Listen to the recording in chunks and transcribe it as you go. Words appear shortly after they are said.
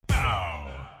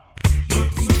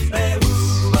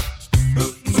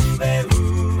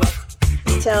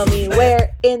Tell me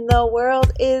where in the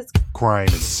world is crime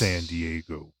in San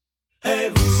Diego?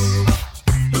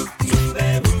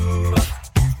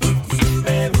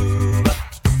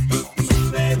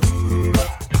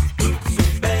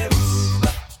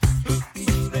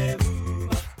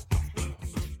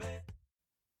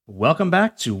 Welcome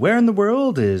back to Where in the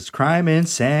World is Crime in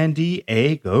San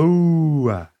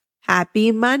Diego?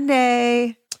 Happy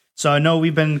Monday. So I know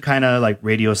we've been kind of like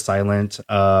radio silent.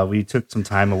 We took some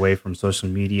time away from social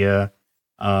media.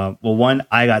 One,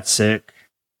 I got sick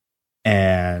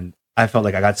and I felt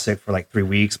like I got sick for like 3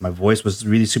 weeks. My voice was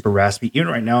really super raspy. Even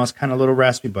right now, it's kind of a little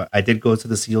raspy, but I did go to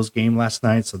the Seals game last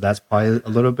night. So that's probably a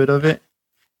little bit of it.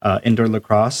 Indoor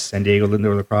lacrosse, San Diego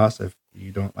indoor lacrosse. If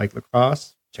you don't like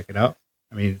lacrosse, check it out.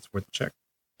 I mean, it's worth a check.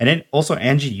 And then also,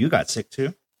 Angie, you got sick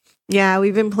too. Yeah,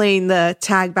 we've been playing the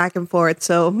tag back and forth,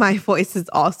 so my voice is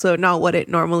also not what it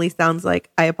normally sounds like.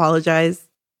 I apologize.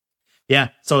 Yeah,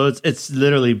 so it's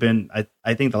literally been,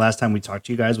 I think the last time we talked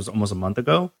to you guys was almost a month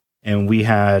ago, and we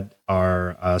had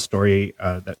our story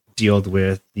that dealt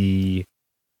with the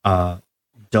it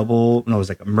was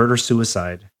like a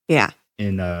murder-suicide. Yeah.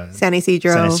 In San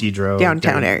Isidro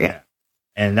downtown area. Yeah.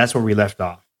 And that's where we left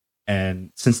off.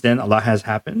 And since then, a lot has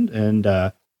happened, and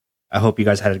I hope you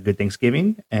guys had a good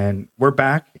Thanksgiving, and we're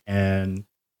back, and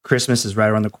Christmas is right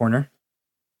around the corner.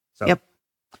 So, yep.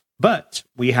 But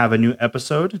we have a new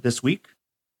episode this week,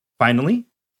 finally.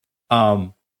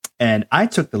 And I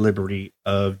took the liberty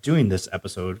of doing this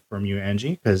episode from you,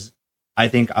 Angie, because I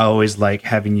think I always like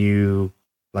having you,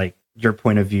 like your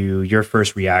point of view, your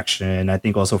first reaction. I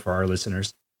think also for our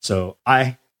listeners. So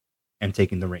I am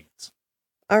taking the reins.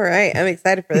 All right. I'm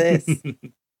excited for this.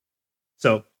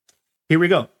 So here we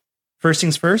go. First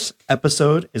things first,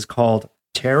 episode is called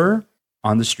Terror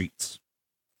on the Streets.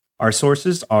 Our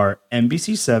sources are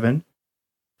NBC 7,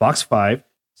 Fox 5,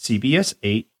 CBS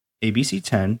 8, ABC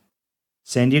 10,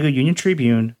 San Diego Union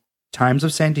Tribune, Times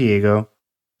of San Diego,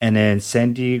 and then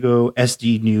San Diego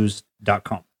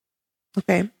SDnews.com.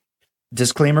 Okay.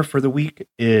 Disclaimer for the week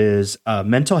is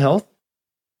mental health,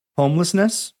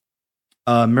 homelessness,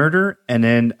 murder, and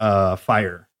then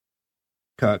fire,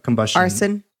 combustion.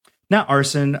 Arson. Not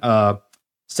arson,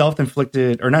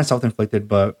 self-inflicted, or not self-inflicted,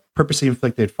 but purposely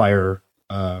inflicted fire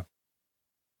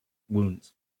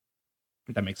wounds.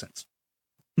 If that makes sense.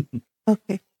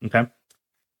 Okay. Okay.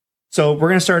 So we're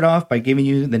going to start off by giving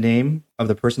you the name of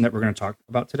the person that we're going to talk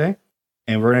about today.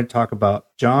 And we're going to talk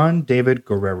about John David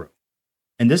Guerrero.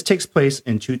 And this takes place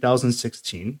in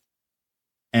 2016.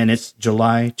 And it's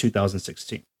July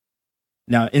 2016.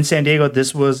 Now, in San Diego,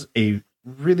 this was a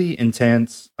really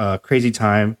intense, crazy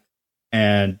time.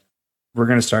 And we're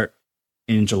going to start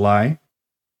in July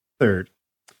 3rd.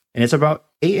 And it's about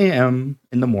 8 a.m.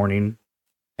 in the morning.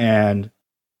 And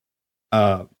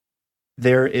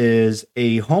there is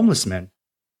a homeless man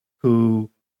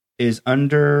who is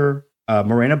under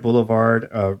Morena Boulevard,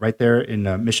 right there in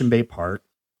Mission Bay Park.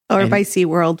 Or by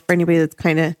SeaWorld, for anybody that's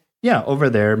kind of... Yeah, over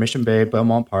there, Mission Bay,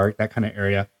 Belmont Park, that kind of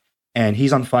area. And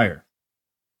he's on fire.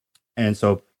 And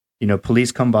so,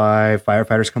 police come by,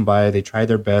 firefighters come by, they try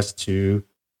their best to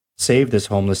save this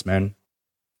homeless man.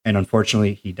 And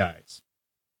unfortunately, he dies.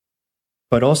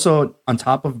 But also, on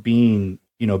top of being,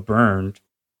 burned,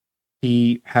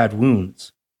 he had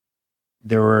wounds.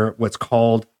 There were what's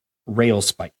called rail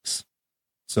spikes.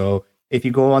 So if you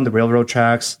go on the railroad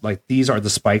tracks, like these are the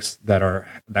spikes that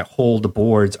hold the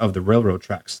boards of the railroad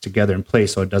tracks together in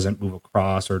place so it doesn't move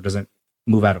across or doesn't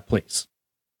move out of place.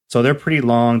 So they're pretty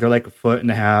long. They're like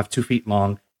 1.5 feet, 2 feet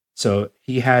long. So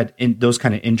he had those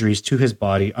kind of injuries to his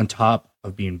body on top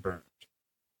of being burned.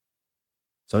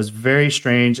 So it's very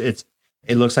strange. It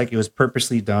looks like it was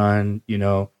purposely done,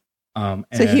 so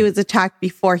he was attacked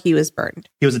before he was burned.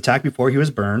 He was attacked before he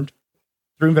was burned.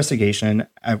 Through investigation,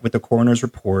 with the coroner's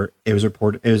report, it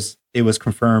was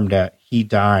confirmed that he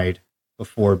died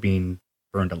before being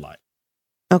burned alive.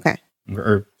 Okay.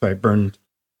 Burned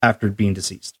after being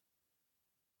deceased.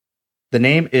 The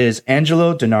name is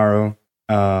Angelo Denaro,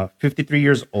 53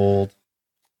 years old,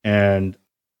 and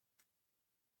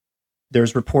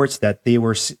there's reports that they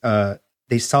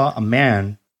saw a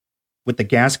man with the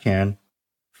gas can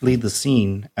flee the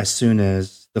scene as soon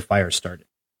as the fire started.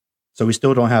 So we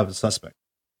still don't have a suspect.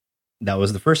 That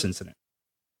was the first incident.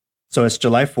 So it's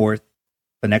July 4th,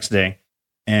 the next day,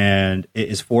 and it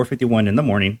is 4:51 in the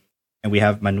morning, and we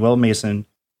have Manuel Mason,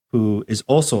 who is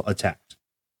also attacked.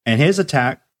 And his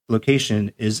attack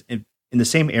location is in the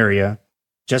same area,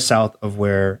 just south of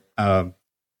where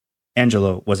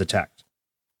Angelo was attacked.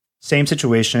 Same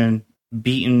situation,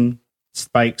 beaten,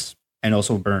 spikes, and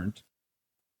also burned.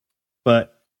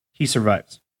 But he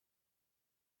survives.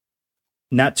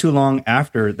 Not too long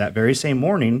after that very same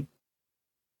morning,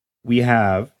 we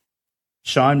have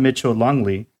Sean Mitchell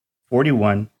Longley,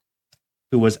 41,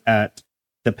 who was at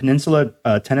the Peninsula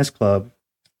Tennis Club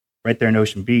right there in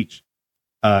Ocean Beach.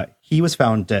 He was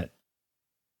found dead.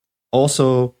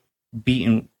 Also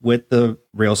beaten with the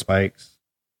rail spikes.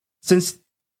 Since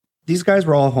these guys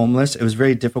were all homeless, it was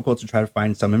very difficult to try to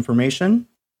find some information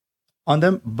on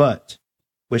them. But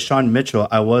with Sean Mitchell,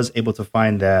 I was able to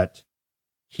find that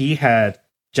he had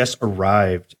just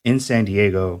arrived in San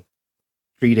Diego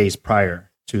 3 days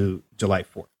prior to July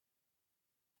 4th.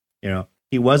 You know,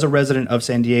 he was a resident of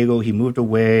San Diego. He moved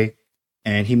away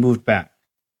and he moved back.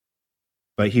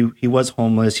 But he was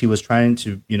homeless. He was trying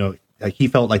to, you know, like he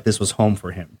felt like this was home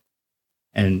for him.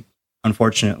 And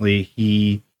unfortunately,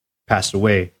 he passed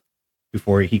away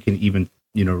before he can even,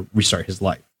 you know, restart his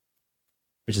life,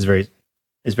 which is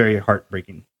very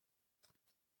heartbreaking.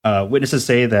 Witnesses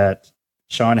say that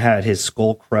Sean had his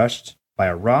skull crushed by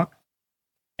a rock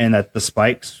and that the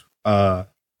spikes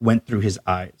went through his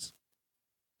eyes,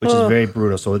 which is very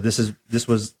brutal. So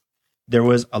there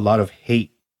was a lot of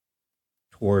hate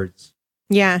towards.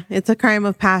 Yeah, it's a crime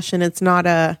of passion. It's not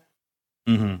a.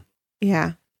 Mm-hmm.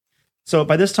 Yeah. So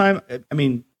by this time, I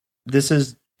mean, this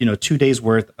is, you know, 2 days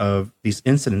worth of these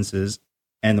incidences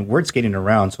and the word's getting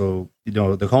around. So, you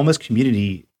know, the homeless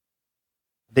community,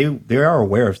 they are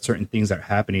aware of certain things that are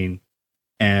happening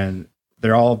and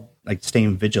they're all like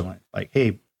staying vigilant. Like,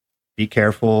 hey, be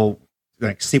careful.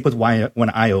 Like sleep with one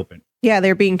eye open. Yeah,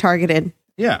 they're being targeted.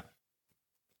 Yeah.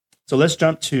 So let's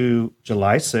jump to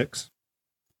July 6th.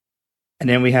 And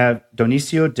then we have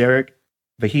Donicio Derek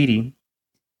Vahidi,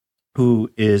 who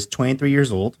is 23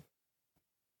 years old.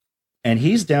 And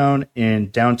he's down in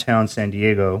downtown San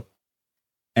Diego.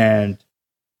 And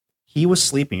he was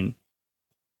sleeping.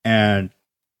 And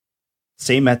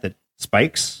same method,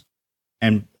 spikes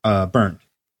and burned,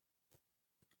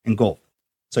 engulfed.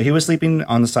 So he was sleeping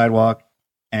on the sidewalk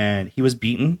and he was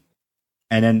beaten.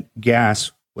 And then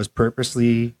gas was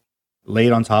purposely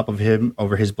laid on top of him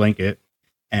over his blanket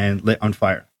and lit on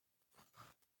fire.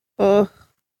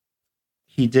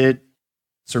 He did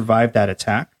survive that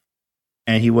attack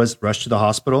and he was rushed to the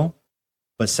hospital.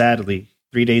 But sadly,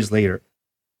 3 days later,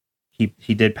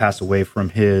 he did pass away from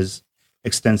his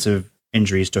extensive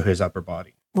injuries to his upper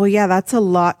body. Well, yeah, that's a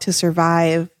lot to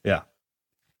survive. Yeah.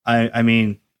 I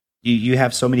mean, you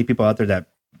have so many people out there that,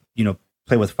 you know,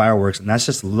 play with fireworks, and that's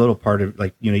just a little part of,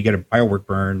 like, you know, you get a firework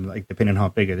burn, like, depending on how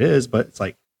big it is, but it's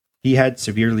like he had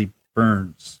severely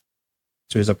burns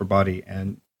to his upper body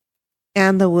and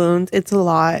the wounds. It's a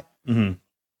lot. Mm-hmm.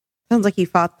 Sounds like he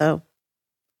fought, though.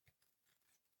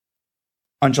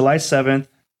 On July 7th,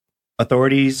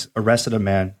 authorities arrested a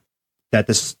man that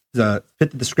fit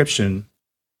the description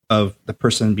of the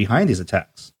person behind these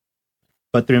attacks.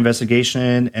 But through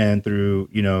investigation and through,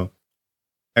 you know,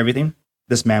 everything,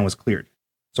 this man was cleared.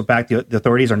 So the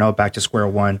authorities are now back to square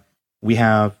one. We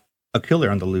have a killer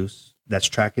on the loose that's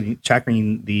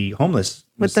tracking the homeless.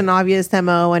 With an obvious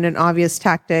MO and an obvious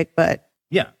tactic, but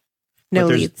yeah, no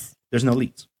leads. There's no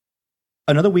leads.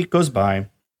 Another week goes by,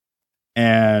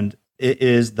 and it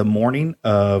is the morning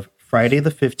of Friday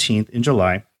the 15th in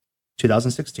July,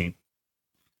 2016.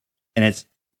 And it's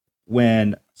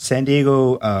when San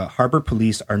Diego Harbor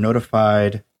Police are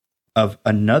notified of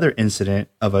another incident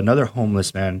of another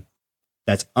homeless man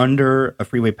that's under a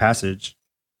freeway passage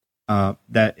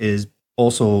that is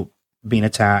also being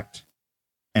attacked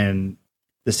and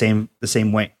the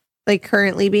same way. Like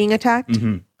currently being attacked?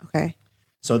 Mm-hmm. Okay.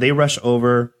 So they rush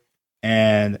over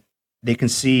and they can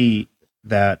see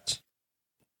that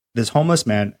this homeless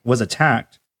man was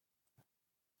attacked,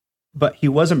 but he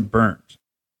wasn't burned.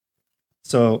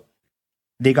 So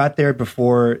they got there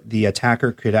before the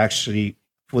attacker could actually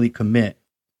fully commit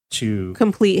to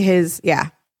complete his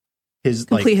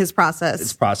process.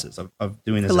 His process of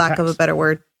doing this. For lack of a better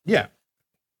word. Yeah.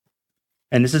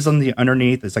 And this is on the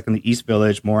underneath. It's like in the East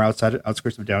Village, more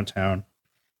outskirts of downtown.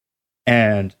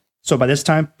 And so by this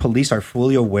time, police are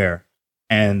fully aware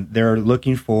and they're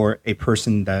looking for a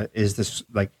person that is this,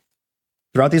 like,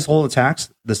 throughout these whole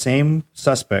attacks, the same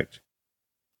suspect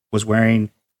was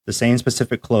wearing the same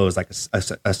specific clothes, like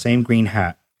a same green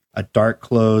hat, a dark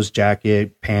clothes,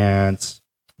 jacket, pants,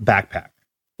 backpack.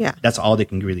 Yeah. That's all they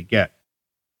can really get.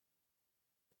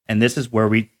 And this is where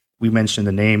we mentioned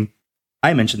the name.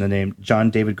 I mentioned the name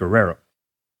John David Guerrero.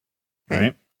 Okay.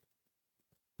 Right?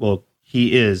 Well,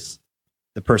 he is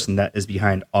the person that is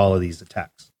behind all of these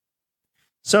attacks.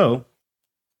 So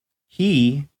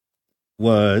he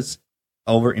was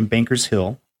over in Bankers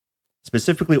Hill,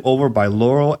 specifically over by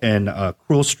Laurel and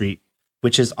Cruel Street,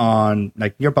 which is on,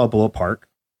 like, near Balboa Park.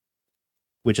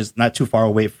 which is not too far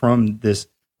away from this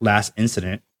last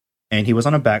incident. And he was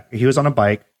on a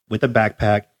bike with a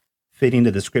backpack fitting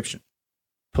the description.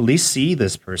 Police see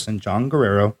this person, John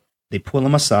Guerrero. They pull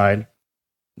him aside,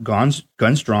 guns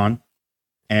drawn,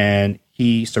 and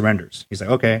he surrenders. He's like,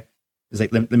 okay. He's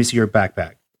like, let me see your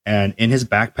backpack. And in his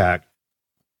backpack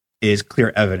is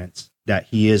clear evidence that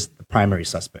he is the primary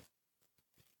suspect.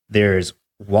 There's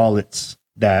wallets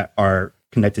that are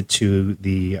connected to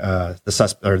the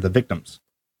suspect or the victims.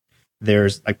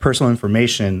 There's like personal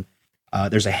information.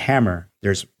 There's a hammer.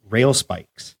 There's rail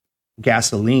spikes,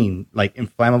 gasoline, like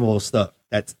inflammable stuff.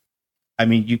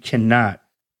 You cannot.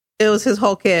 It was his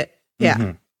whole kit. Yeah.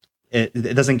 Mm-hmm.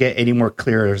 It doesn't get any more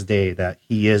clear as day that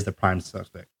he is the prime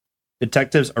suspect.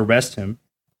 Detectives arrest him,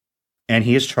 and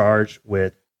he is charged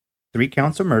with 3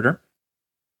 counts of murder,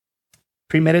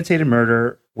 premeditated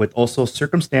murder with also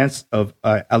circumstance of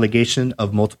allegation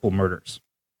of multiple murders.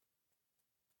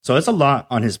 So it's a lot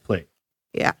on his plate.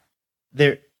 Yeah.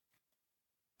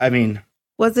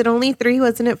 Was it only 3?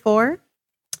 Wasn't it 4?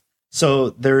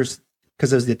 So because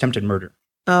there's the attempted murder.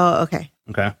 Oh, okay.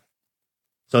 Okay.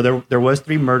 So there was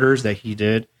 3 murders that he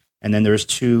did, and then there's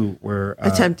 2 were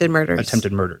attempted murders.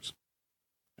 Attempted murders.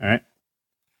 All right.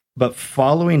 But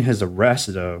following his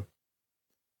arrest, though,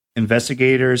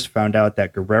 investigators found out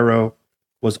that Guerrero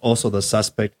was also the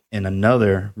suspect in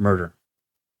another murder.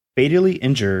 Fatally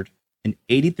injured an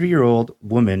 83-year-old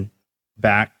woman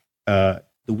back a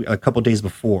couple days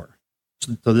before.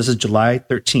 So this is July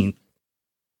 13th,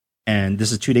 and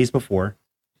this is 2 days before.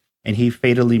 And he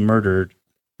fatally murdered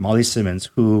Molly Simmons,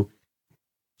 who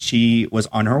she was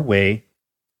on her way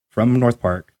from North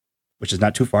Park, which is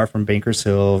not too far from Bankers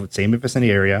Hill, same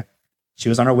vicinity area. She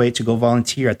was on her way to go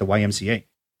volunteer at the YMCA.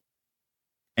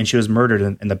 And she was murdered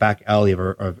in the back alley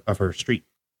of her street.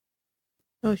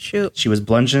 Oh, shoot. She was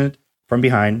bludgeoned from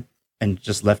behind and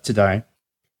just left to die.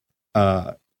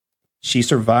 She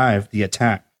survived the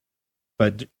attack,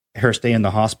 but her stay in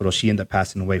the hospital, she ended up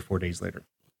passing away 4 days later.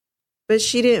 But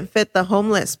she didn't fit the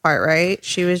homeless part, right?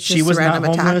 She was just a random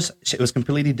not homeless. attack. It was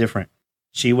completely different.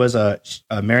 She was a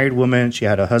married woman. She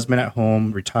had a husband at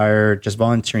home, retired, just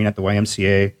volunteering at the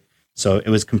YMCA. So it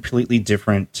was completely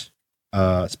different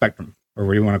spectrum, or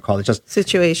what do you want to call it? Just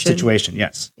situation.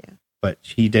 Yes. Yeah. But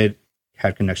he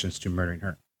had connections to murdering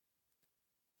her.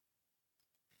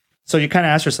 So you kind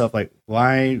of ask yourself, like,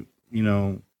 why?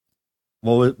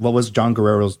 What was John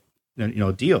Guerrero's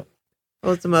deal? What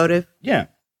was the motive? Yeah.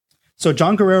 So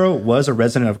John Guerrero was a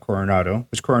resident of Coronado,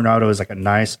 which Coronado is like a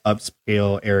nice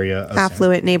upscale area.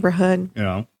 Affluent neighborhood.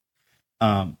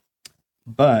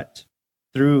 But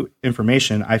through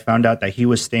information, I found out that he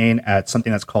was staying at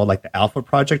something that's called like the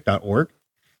alphaproject.org,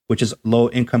 which is low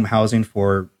income housing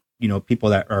for, people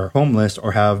that are homeless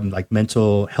or have like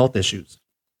mental health issues.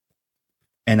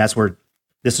 And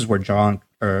this is where John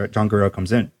Guerrero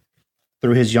comes in.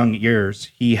 Through his young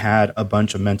years, he had a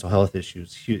bunch of mental health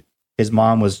issues. His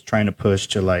mom was trying to push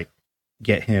to like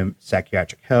get him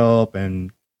psychiatric help.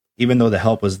 And even though the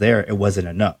help was there, it wasn't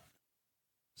enough.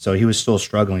 So he was still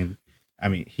struggling.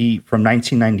 From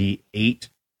 1998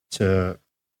 to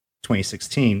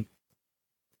 2016,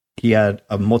 he had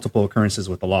multiple occurrences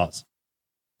with the laws,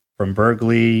 from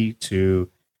burglary to,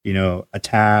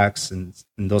 attacks and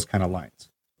those kind of lines.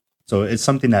 So it's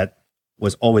something that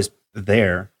was always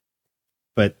there,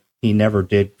 but he never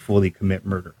did fully commit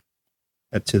murder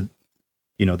to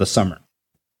the summer,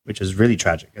 which is really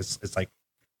tragic. It's like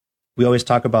we always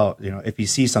talk about, if you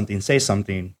see something, say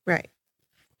something. Right.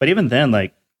 But even then,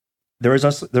 like there was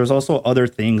also other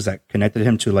things that connected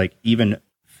him to, like, even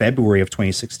February of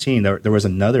 2016, there was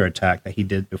another attack that he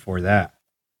did before that.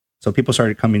 So people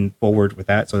started coming forward with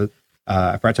that. So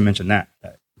I forgot to mention that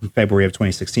in February of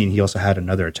 2016, he also had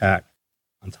another attack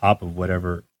on top of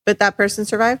whatever. But that person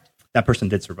survived? That person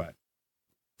did survive.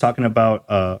 Talking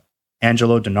about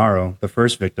Angelo Denaro, the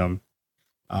first victim,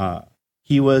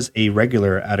 he was a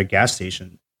regular at a gas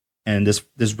station. And this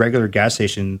regular gas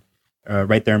station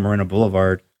right there in Moreno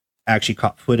Boulevard actually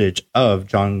caught footage of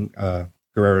John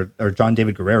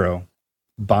David Guerrero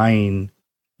buying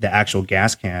the actual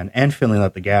gas can and filling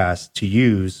up the gas to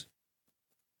use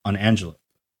on Angelo,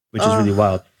 which is really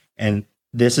wild. And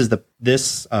this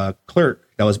clerk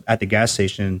that was at the gas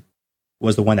station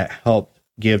was the one that helped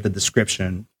give the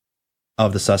description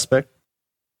of the suspect,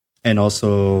 and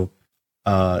also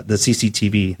the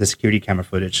CCTV, the security camera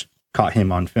footage, caught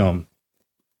him on film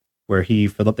where he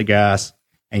filled up the gas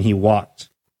and he walked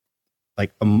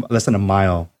like less than a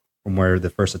mile from where the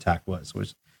first attack was.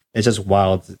 Which it's just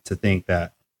wild to think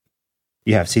that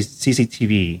you have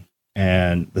CCTV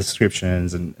and the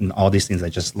descriptions and all these things that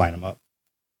just line them up.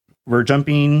 We're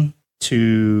jumping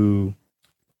to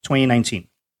 2019.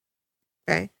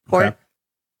 Okay. Court. Okay.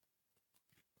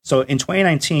 So in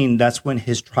 2019, that's when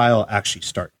his trial actually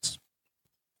starts.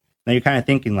 Now you're kind of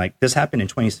thinking like, this happened in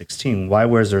 2016. Why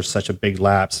was there such a big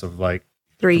lapse of like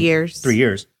 3 years? 3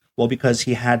 years? Well, because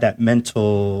he had that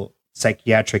mental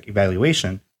psychiatric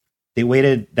evaluation. They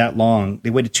waited that long. They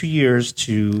waited 2 years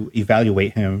to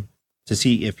evaluate him to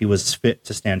see if he was fit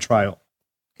to stand trial.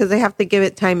 Because they have to give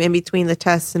it time in between the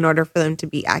tests in order for them to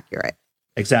be accurate.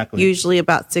 Exactly. Usually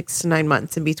about 6 to 9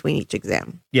 months in between each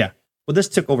exam. Yeah. Well, this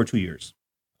took over 2 years.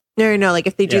 No. Like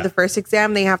if they do Yeah. the first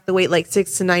exam, they have to wait like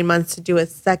 6 to 9 months to do a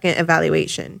second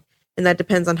evaluation. And that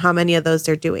depends on how many of those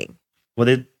they're doing. Well,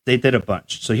 they did a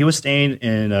bunch. So he was staying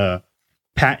in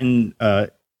Patton.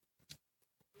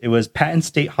 It was Patton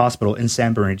State Hospital in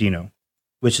San Bernardino,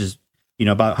 which is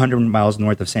about 100 miles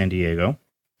north of San Diego,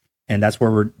 and that's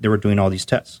where they were doing all these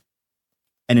tests.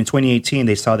 And in 2018,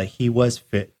 they saw that he was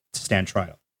fit to stand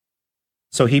trial,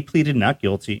 so he pleaded not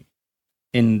guilty.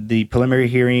 In the preliminary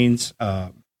hearings,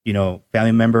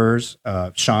 family members,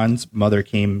 Sean's mother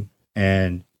came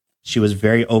and she was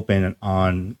very open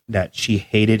on that she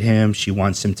hated him. She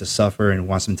wants him to suffer and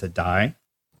wants him to die.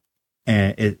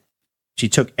 And she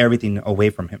took everything away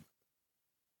from him.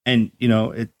 And,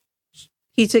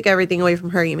 He took everything away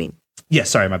from her, you mean? yeah,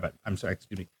 sorry, my bad. I'm sorry,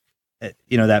 excuse me.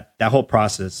 That whole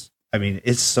process, I mean,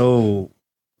 it's so,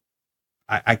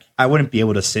 I wouldn't be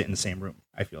able to sit in the same room,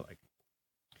 I feel like.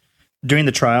 During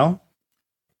the trial,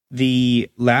 the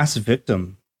last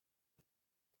victim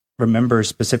remembers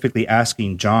specifically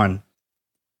asking John,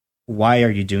 why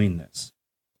are you doing this?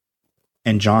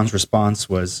 And John's response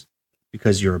was,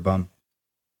 because you're a bum.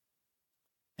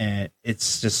 And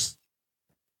it's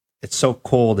so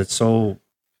cold.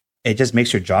 It just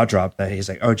makes your jaw drop that he's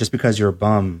like, oh, just because you're a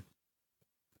bum,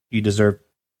 you deserve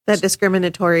That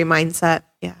discriminatory mindset.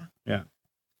 Yeah. Yeah.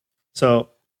 So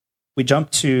we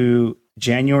jump to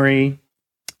January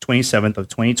 27th of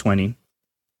 2020,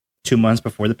 2 months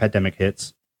before the pandemic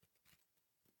hits.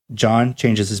 John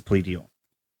changes his plea deal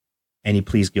and he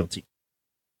pleads guilty.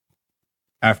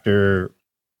 After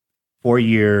 4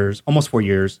 years, almost 4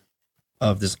 years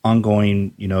of this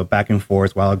ongoing, back and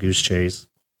forth wild goose chase,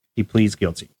 he pleads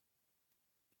guilty.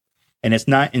 And it's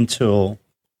not until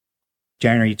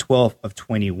January 12th of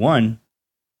 21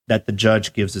 that the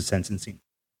judge gives the sentencing.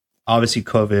 Obviously,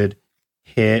 COVID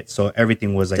hit, so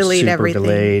everything was like Delayed super everything,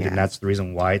 delayed, yeah. and that's the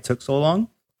reason why it took so long.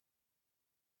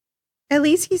 At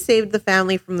least he saved the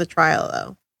family from the trial,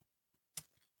 though.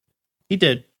 He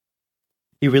did.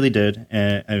 He really did.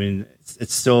 And I mean,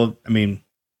 it's still,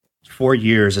 4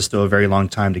 years is still a very long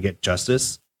time to get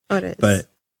justice, Oh, it is. but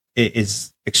it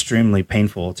is extremely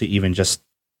painful to even just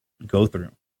go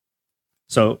through.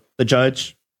 So the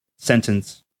judge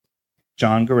sentenced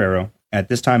John Guerrero. At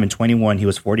this time in 21, he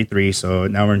was 43. So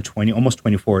now we're in almost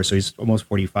 24. So he's almost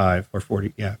 45 or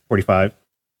 40. Yeah, 45.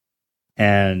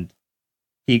 And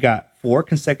he got 4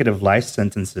 consecutive life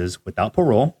sentences without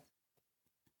parole,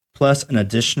 plus an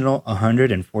additional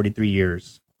 143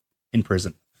 years in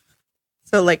prison.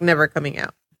 So, like, never coming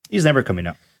out. He's never coming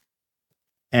out.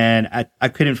 And I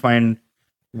couldn't find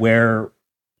where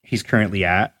he's currently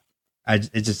at.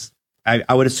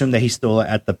 I would assume that he's still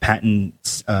at the Patton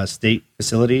State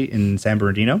facility in San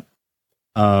Bernardino.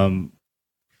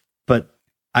 But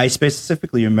I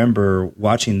specifically remember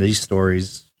watching these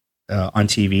stories on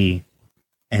TV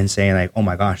and saying like, oh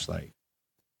my gosh, like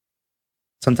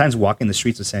sometimes walking the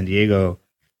streets of San Diego,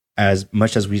 as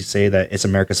much as we say that it's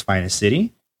America's finest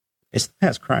city, it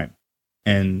has crime.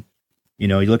 And, you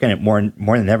look at it more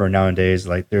than ever nowadays,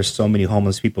 like there's so many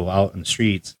homeless people out in the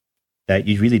streets that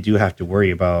you really do have to worry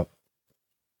about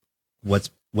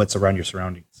what's around your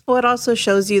surroundings. Well, it also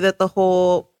shows you that the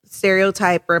whole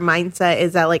stereotype or mindset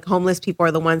is that like homeless people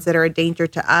are the ones that are a danger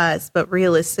to us. But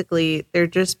realistically, they're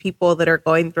just people that are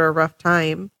going through a rough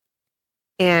time.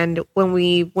 And when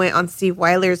we went on Steve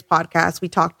Weiler's podcast, we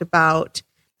talked about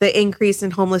the increase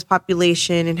in homeless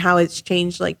population and how it's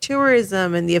changed like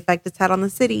tourism and the effect it's had on the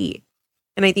city.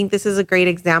 And I think this is a great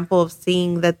example of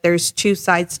seeing that there's two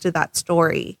sides to that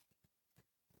story.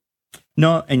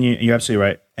 No, and you're absolutely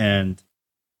right. And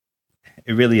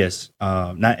it really is.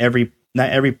 Not every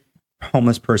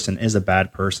homeless person is a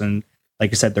bad person.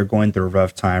 Like I said, they're going through a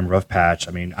rough time, rough patch.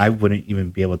 I mean, I wouldn't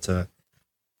even be able to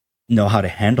know how to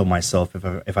handle myself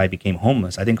if I became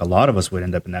homeless. I think a lot of us would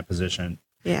end up in that position.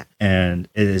 Yeah. And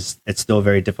it's still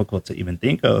very difficult to even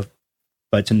think of.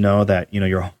 But to know that,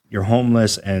 you're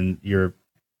homeless and your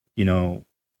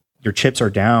chips are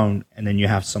down, and then you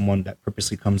have someone that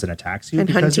purposely comes and attacks you And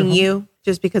because hunting you're you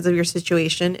just because of your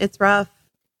situation. It's rough.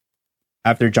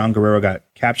 After John Guerrero got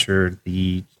captured,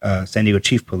 the San Diego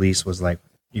Chief Police was like,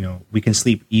 we can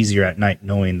sleep easier at night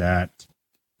knowing that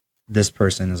this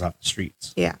person is off the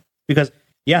streets. Yeah. Because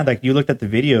like you looked at the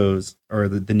videos or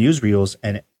the newsreels,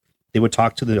 and they would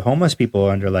talk to the homeless people,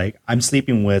 and they're like, I'm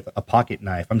sleeping with a pocket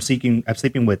knife. I'm sleeping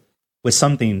with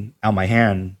something out my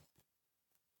hand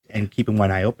and keeping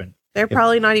one eye open. They're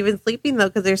probably not even sleeping though,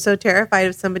 because they're so terrified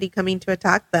of somebody coming to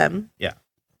attack them. Yeah.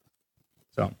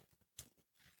 So.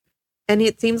 And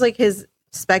it seems like his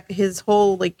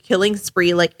whole like killing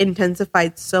spree like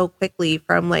intensified so quickly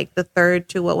from like the 3rd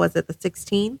to what was it, the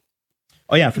 16th?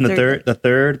 Oh yeah, from the third,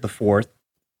 the 4th,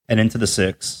 and into the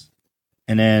 6th,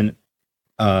 and then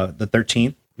the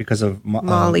 13th because of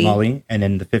Molly, and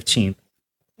then the 15th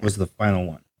was the final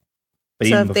one. But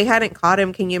so if they hadn't caught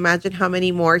him, can you imagine how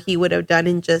many more he would have done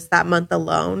in just that month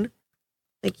alone?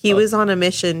 Like he was on a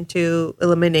mission to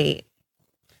eliminate.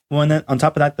 Well, and then on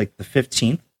top of that, like the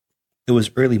 15th, it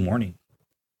was early morning.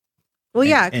 Well,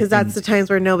 yeah, because that's the times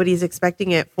where nobody's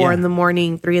expecting it. 4 in the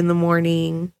morning, 3 in the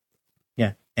morning.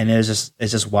 Yeah, and it's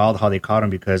just wild how they caught him,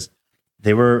 because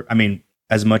they were. I mean,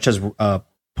 as much as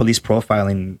police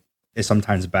profiling is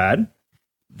sometimes bad,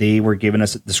 they were giving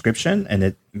us a description and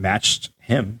it matched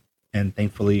him. And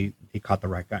thankfully, they caught the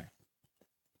right guy.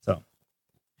 So,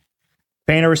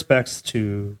 paying our respects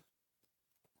to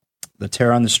the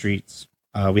terror on the streets.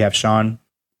 We have Sean.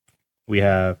 We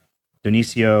have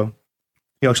Dionisio.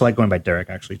 He also like going by Derek,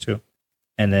 actually, too.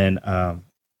 And then,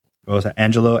 what was that?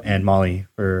 Angelo and Molly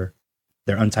for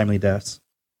their untimely deaths.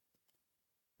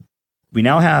 We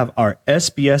now have our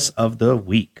SBS of the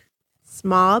week.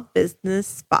 Small Business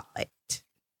Spotlight.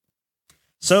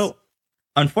 So,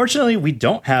 unfortunately, we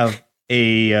don't have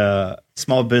a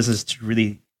small business to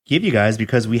really give you guys,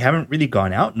 because we haven't really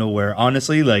gone out nowhere.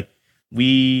 Honestly, like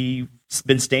we've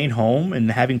been staying home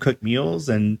and having cooked meals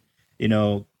and,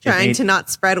 trying to not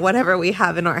spread whatever we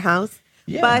have in our house.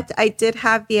 Yeah. But I did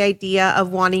have the idea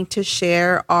of wanting to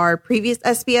share our previous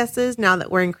SBSs now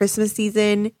that we're in Christmas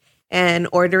season and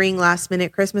ordering last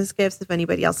minute Christmas gifts if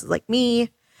anybody else is like me.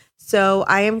 So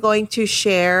I am going to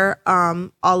share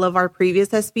all of our previous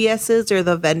SBSs or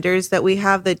the vendors that we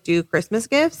have that do Christmas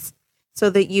gifts so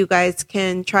that you guys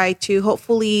can try to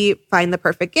hopefully find the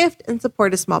perfect gift and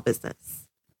support a small business.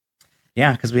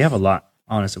 Yeah, because we have a lot.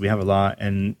 Honestly, we have a lot.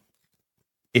 And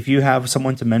if you have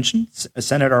someone to mention,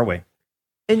 send it our way.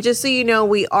 And just so you know,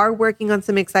 we are working on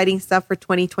some exciting stuff for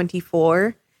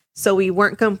 2024. So we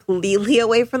weren't completely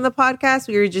away from the podcast.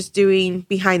 We were just doing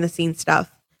behind the scenes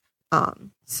stuff.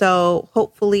 So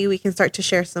hopefully we can start to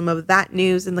share some of that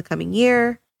news in the coming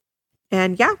year.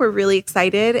 And yeah, we're really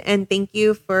excited. And thank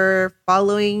you for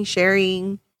following,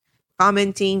 sharing,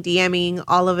 commenting, DMing,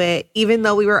 all of it. Even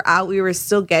though we were out, we were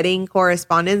still getting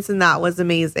correspondence, and that was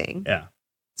amazing. Yeah.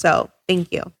 So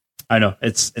thank you. I know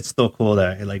it's still cool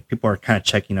that like people are kind of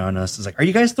checking on us. It's like, are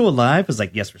you guys still alive? It's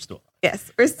like, yes, we're still alive.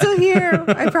 Yes, we're still here.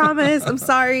 I promise. I'm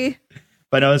sorry.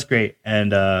 But no, it's great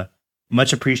and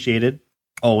much appreciated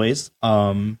always.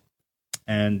 And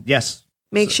yes,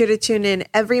 make sure to tune in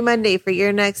every Monday for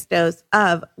your next dose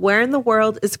of Where in the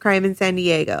World is Crime in San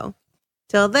Diego.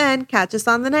 Till then, catch us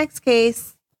on the next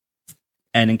case.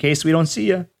 And in case we don't see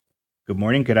you, good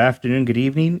morning, good afternoon, good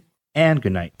evening, and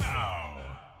good night.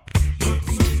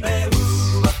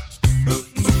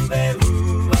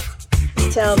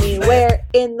 Tell me, where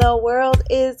in the world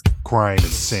is Crime in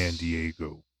San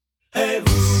Diego? Hey,